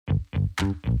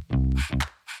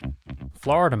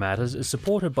Florida Matters is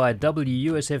supported by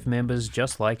WUSF members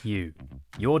just like you.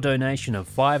 Your donation of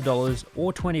 $5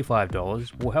 or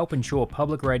 $25 will help ensure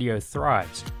public radio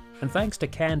thrives. And thanks to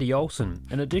Candy Olson,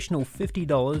 an additional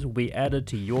 $50 will be added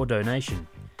to your donation.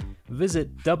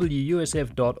 Visit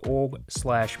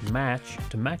wusf.org/match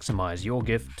to maximize your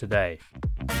gift today.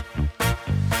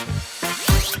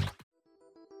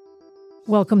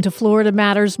 Welcome to Florida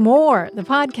Matters More, the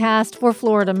podcast for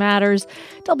Florida Matters,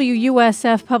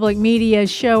 WUSF Public Media's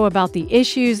show about the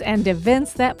issues and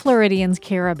events that Floridians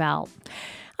care about.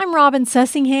 I'm Robin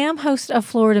Sussingham, host of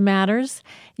Florida Matters.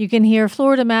 You can hear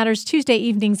Florida Matters Tuesday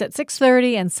evenings at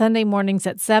 6:30 and Sunday mornings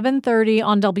at 7:30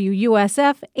 on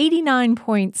WUSF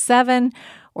 89.7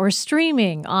 or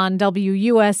streaming on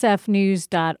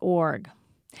WUSFnews.org.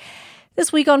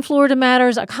 This week on Florida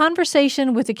Matters, a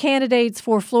conversation with the candidates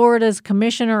for Florida's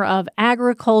Commissioner of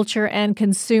Agriculture and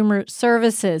Consumer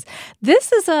Services.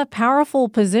 This is a powerful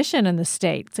position in the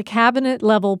state. It's a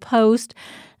cabinet-level post.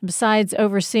 Besides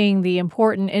overseeing the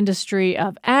important industry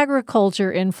of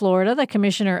agriculture in Florida, the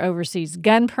commissioner oversees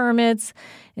gun permits,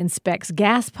 inspects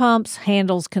gas pumps,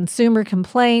 handles consumer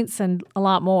complaints, and a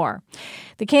lot more.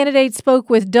 The candidate spoke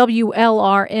with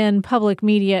WLRN Public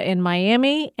Media in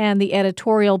Miami and the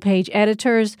editorial page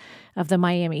editors of the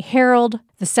Miami Herald,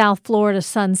 the South Florida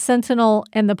Sun-Sentinel,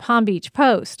 and the Palm Beach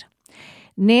Post.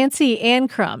 Nancy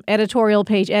Ancrum, editorial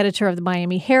page editor of the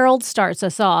Miami Herald, starts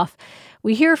us off.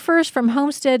 We hear first from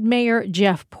Homestead Mayor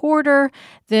Jeff Porter,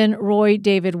 then Roy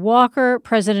David Walker,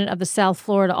 president of the South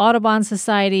Florida Audubon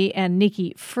Society, and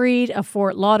Nikki Freed, a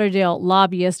Fort Lauderdale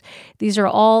lobbyist. These are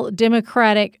all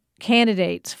Democratic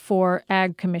candidates for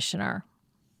Ag Commissioner.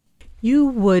 You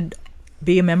would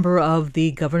be a member of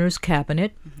the governor's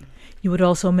cabinet. You would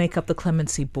also make up the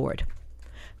clemency board.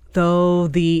 Though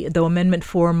Amendment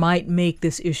 4 might make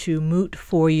this issue moot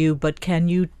for you, but can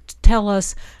you tell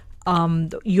us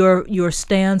your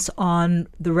stance on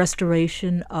the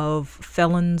restoration of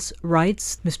felons'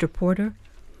 rights, Mr. Porter?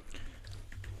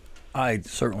 I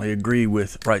certainly agree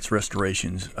with rights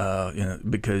restorations,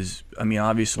 because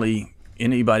obviously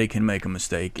anybody can make a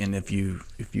mistake, and if you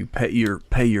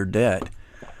pay your debt,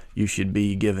 you should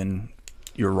be given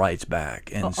your rights back,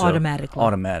 and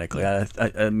automatically. Yeah.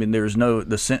 There's no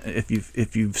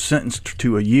if you've sentenced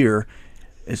to a year,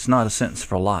 it's not a sentence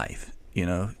for life.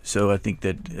 So I think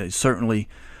that certainly,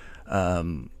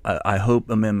 I hope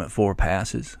Amendment 4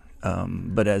 passes.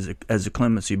 But as a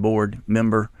clemency board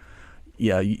member,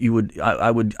 yeah,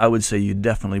 I would say you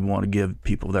definitely want to give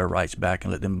people their rights back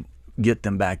and get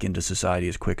them back into society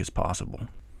as quick as possible.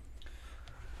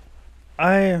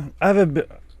 I have the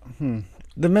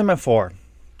Amendment 4.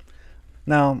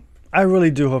 Now, I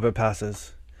really do hope it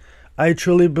passes. I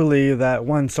truly believe that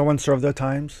when someone served their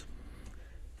times,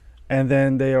 and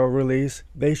then they are released,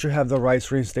 they should have the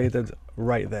rights reinstated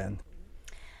right then.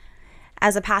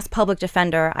 As a past public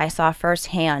defender, I saw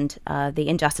firsthand the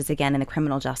injustice again in the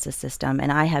criminal justice system,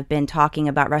 and I have been talking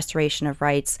about restoration of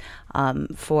rights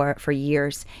for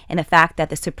years. And the fact that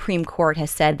the Supreme Court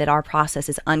has said that our process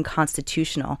is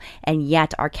unconstitutional, and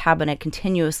yet our cabinet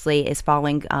continuously is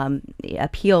following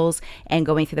appeals and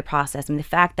going through the process. The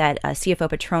fact that CFO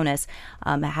Petronas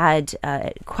had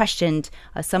questioned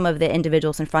some of the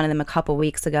individuals in front of them a couple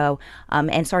weeks ago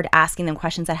and started asking them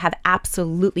questions that have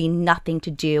absolutely nothing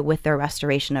to do with their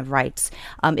restoration of rights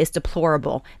is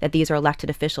deplorable. That these are elected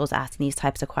officials asking these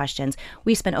types of questions.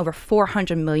 We spend over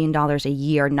 $400 million a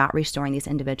year not restoring these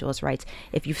individuals' rights.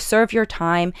 If you've served your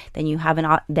time, then you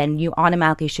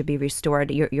automatically should be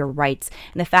restored your rights.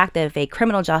 And the fact that if a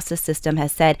criminal justice system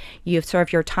has said you have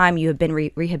served your time, you have been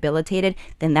rehabilitated,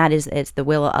 then it's the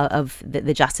will of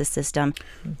the justice system.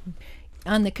 Mm-hmm.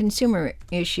 On the consumer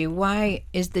issue, why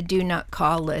is the do not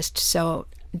call list so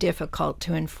difficult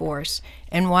to enforce,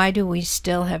 and why do we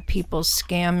still have people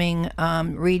scamming,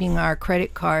 reading our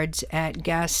credit cards at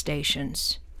gas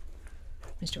stations?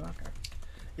 Mr. Walker.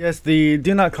 Yes, the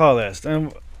do not call list,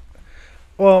 and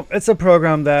it's a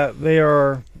program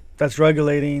that's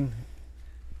regulating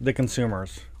the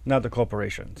consumers, not the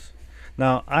corporations.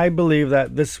 Now, I believe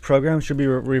that this program should be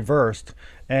reversed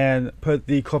and put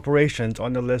the corporations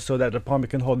on the list so that the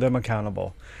department can hold them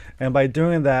accountable. And by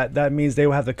doing that, that means they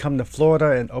will have to come to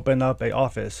Florida and open up an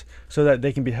office so that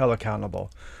they can be held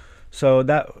accountable. So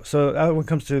that when it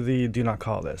comes to the do not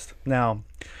call list. Now,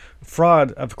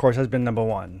 fraud, of course, has been number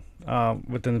one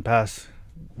within the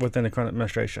current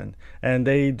administration. And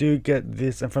they do get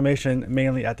this information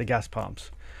mainly at the gas pumps.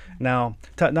 Now,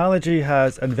 technology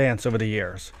has advanced over the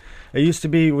years. It used to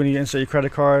be when you insert your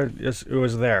credit card, it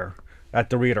was there. at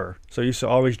the reader. So you used to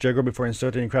always jiggle before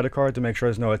inserting your credit card to make sure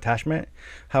there's no attachment.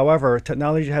 However,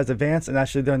 technology has advanced, and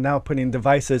actually they're now putting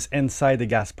devices inside the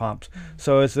gas pumps,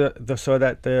 so it's so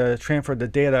that they transfer the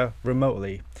data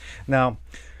remotely. Now,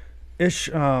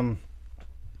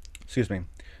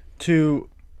 to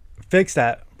fix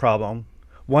that problem,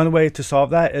 one way to solve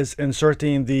that is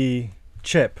inserting the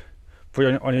chip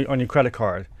on your credit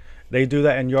card. They do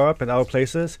that in Europe and other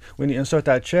places. When you insert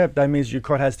that chip, that means your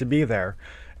card has to be there,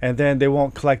 and then they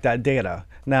won't collect that data.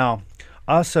 Now,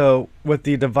 also with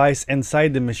the device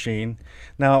inside the machine,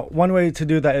 now one way to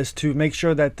do that is to make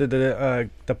sure that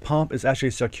the pump is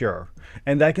actually secure.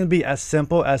 And that can be as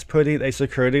simple as putting a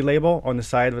security label on the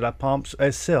side of that pump's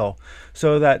sill,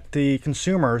 so that the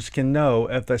consumers can know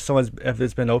if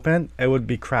it's been opened, it would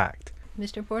be cracked.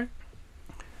 Mr. Porter?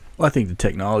 Well, I think the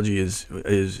technology is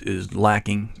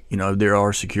lacking. There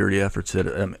are security efforts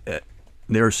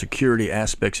there are security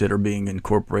aspects that are being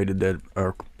incorporated that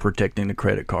are protecting the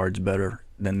credit cards better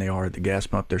than they are at the gas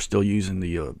pump. They're still using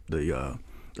the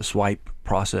swipe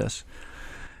process.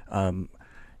 The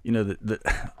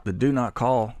do not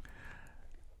call.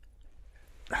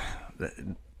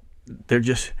 They're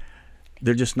just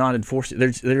not enforcing.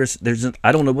 There's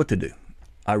I don't know what to do.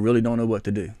 I really don't know what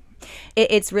to do.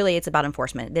 It's about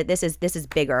enforcement. This is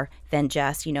bigger than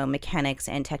just mechanics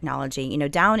and technology.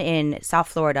 Down in South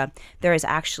Florida, there is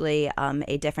actually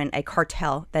a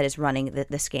cartel that is running the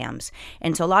scams,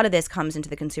 and so a lot of this comes into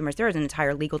the consumers. There is an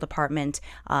entire legal department,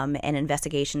 an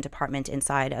investigation department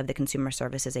inside of the Consumer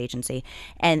Services Agency,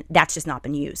 and that's just not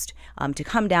been used to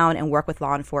come down and work with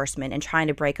law enforcement and trying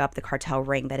to break up the cartel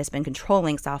ring that has been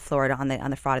controlling South Florida on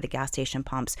the fraud of the gas station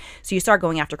pumps. So you start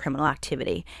going after criminal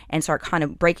activity and start kind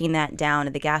of breaking that down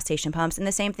at the gas station pumps. And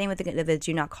the same thing with the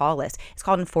do not call list. It's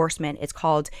called enforcement. It's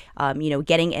called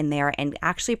getting in there and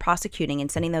actually prosecuting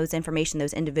and sending those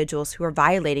individuals who are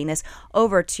violating this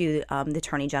over to the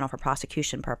Attorney General for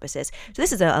prosecution purposes. So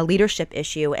this is a leadership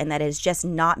issue, and that has just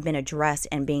not been addressed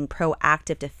and being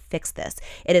proactive to fix this.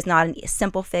 It is not a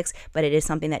simple fix, but it is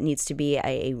something that needs to be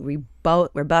a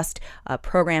robust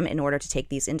program in order to take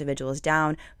these individuals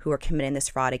down who are committing this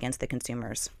fraud against the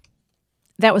consumers.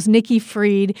 That was Nikki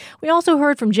Fried. We also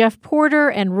heard from Jeff Porter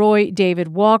and Roy David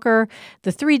Walker,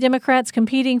 the three Democrats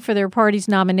competing for their party's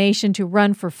nomination to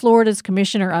run for Florida's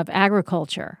Commissioner of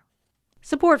Agriculture.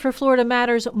 Support for Florida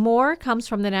Matters More comes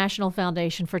from the National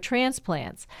Foundation for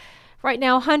Transplants. Right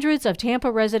now, hundreds of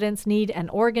Tampa residents need an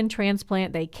organ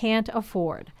transplant they can't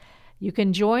afford. You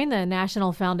can join the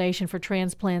National Foundation for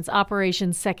Transplants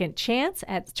Operation Second Chance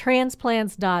at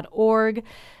transplants.org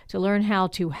to learn how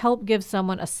to help give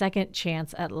someone a second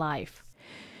chance at life.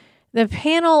 The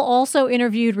panel also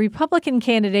interviewed Republican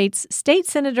candidates State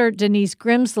Senator Denise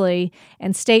Grimsley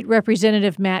and State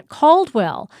Representative Matt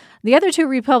Caldwell. The other two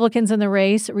Republicans in the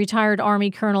race, retired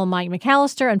Army Colonel Mike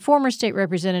McAllister and former State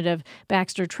Representative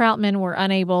Baxter Troutman, were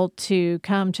unable to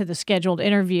come to the scheduled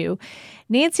interview.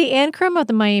 Nancy Ancrum of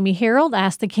the Miami Herald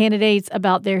asked the candidates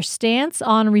about their stance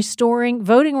on restoring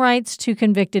voting rights to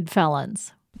convicted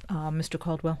felons. Mr.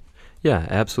 Caldwell. Yeah,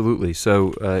 absolutely.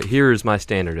 So here is my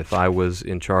standard. If I was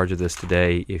in charge of this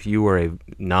today, if you were a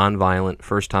nonviolent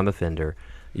first-time offender,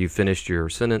 you finished your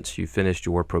sentence, you finished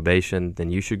your probation,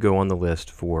 then you should go on the list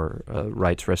for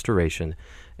rights restoration,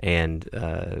 and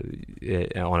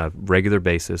on a regular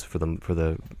basis for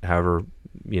the however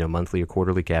monthly or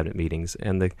quarterly cabinet meetings,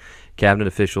 and the cabinet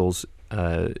officials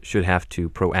should have to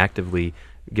proactively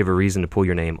give a reason to pull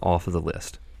your name off of the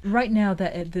list. Right now,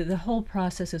 the whole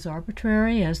process is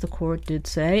arbitrary, as the court did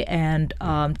say, and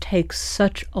takes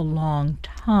such a long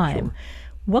time. Sure.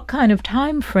 What kind of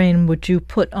time frame would you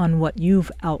put on what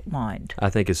you've outlined?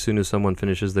 I think as soon as someone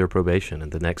finishes their probation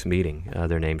at the next meeting,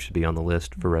 their name should be on the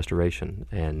list for restoration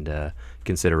and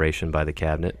consideration by the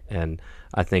cabinet. And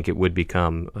I think it would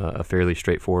become a fairly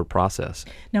straightforward process.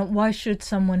 Now, why should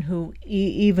someone who,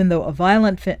 even though a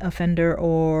violent offender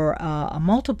or a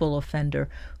multiple offender,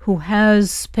 who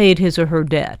has paid his or her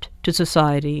debt to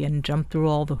society and jumped through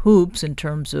all the hoops in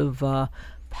terms of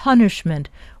punishment,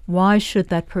 why should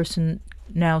that person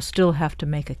now still have to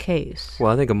make a case?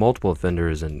 Well, I think a multiple offender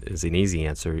is an easy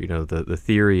answer. The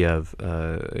theory of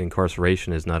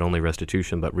incarceration is not only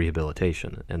restitution but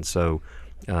rehabilitation. And so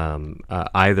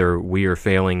either we are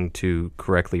failing to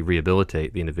correctly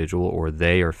rehabilitate the individual or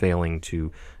they are failing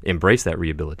to embrace that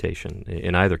rehabilitation.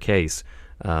 In either case,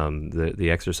 the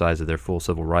exercise of their full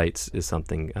civil rights is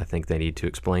something I think they need to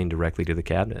explain directly to the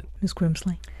cabinet. Ms.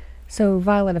 Grimsley. So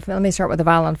let me start with the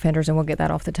violent offenders and we'll get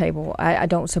that off the table. I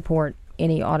don't support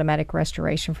any automatic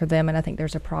restoration for them, and I think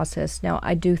there's a process. Now,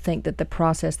 I do think that the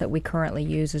process that we currently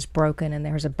use is broken and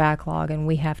there's a backlog, and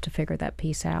we have to figure that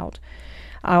piece out.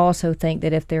 I also think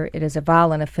that if it is a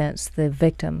violent offense, the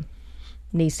victim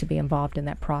needs to be involved in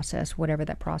that process, whatever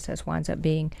that process winds up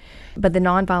being. But the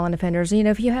nonviolent offenders,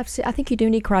 if you have, I think you do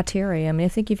need criteria. I mean, I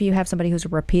think if you have somebody who's a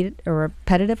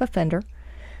repetitive offender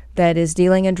that is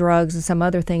dealing in drugs and some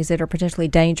other things that are potentially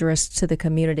dangerous to the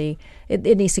community,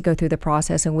 it needs to go through the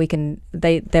process, and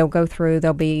they'll go through,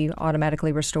 they'll be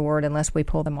automatically restored unless we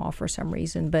pull them off for some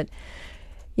reason. But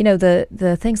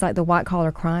the things like the white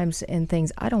collar crimes and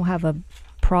things, I don't have a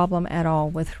problem at all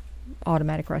with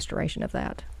automatic restoration of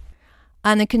that.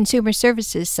 On the consumer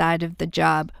services side of the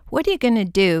job, what are you going to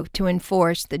do to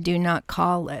enforce the do not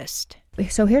call list?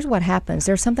 So here's what happens.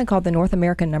 There's something called the North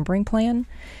American Numbering Plan,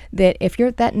 that if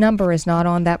that number is not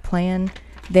on that plan,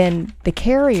 then the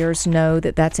carriers know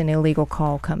that that's an illegal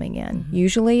call coming in. Mm-hmm.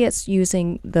 Usually it's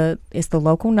the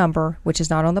local number, which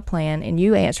is not on the plan, and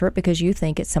you answer it because you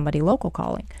think it's somebody local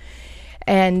calling.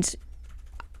 And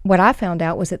what I found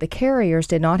out was that the carriers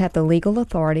did not have the legal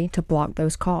authority to block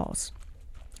those calls.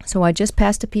 So I just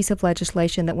passed a piece of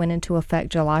legislation that went into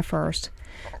effect July 1st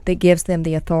that gives them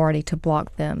the authority to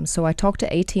block them. So I talked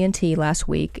to AT&T last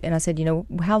week, and I said,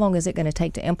 how long is it going to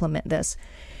take to implement this?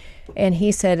 And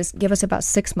he said, give us about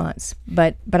 6 months.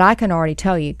 But I can already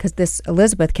tell you, because this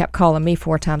Elizabeth kept calling me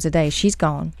 4 times a day. She's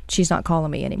gone. She's not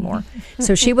calling me anymore.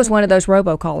 So she was one of those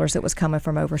robocallers that was coming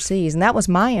from overseas. And that was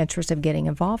my interest of getting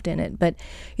involved in it. But,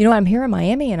 I'm here in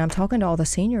Miami, and I'm talking to all the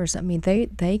seniors. I mean,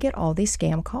 they get all these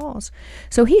scam calls.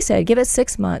 So he said, give it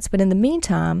 6 months. But in the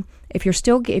meantime, if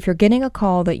you're getting a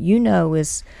call that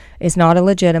is not a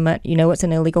legitimate, it's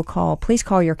an illegal call, please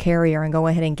call your carrier and go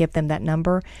ahead and give them that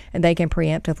number, and they can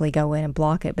preemptively go in and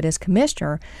block it. But as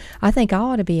commissioner, I think I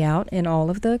ought to be out in all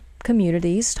of the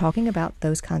communities talking about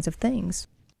those kinds of things.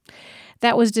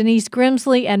 That was Denise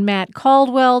Grimsley and Matt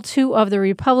Caldwell, 2 of the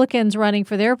Republicans running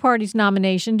for their party's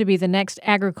nomination to be the next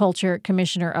Agriculture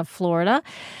Commissioner of Florida.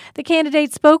 The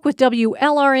candidates spoke with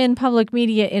WLRN Public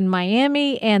Media in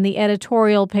Miami and the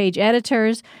editorial page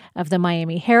editors of the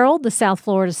Miami Herald, the South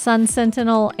Florida Sun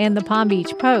Sentinel, and the Palm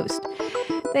Beach Post.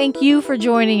 Thank you for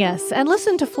joining us, and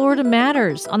listen to Florida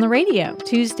Matters on the radio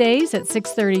Tuesdays at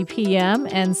 6:30 p.m.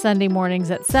 and Sunday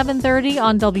mornings at 7:30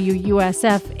 on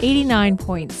WUSF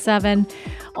 89.7,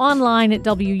 online at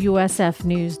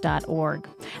WUSFnews.org.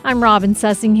 I'm Robin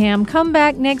Sussingham. Come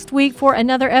back next week for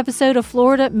another episode of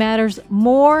Florida Matters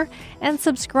More, and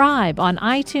subscribe on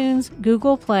iTunes,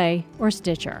 Google Play, or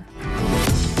Stitcher.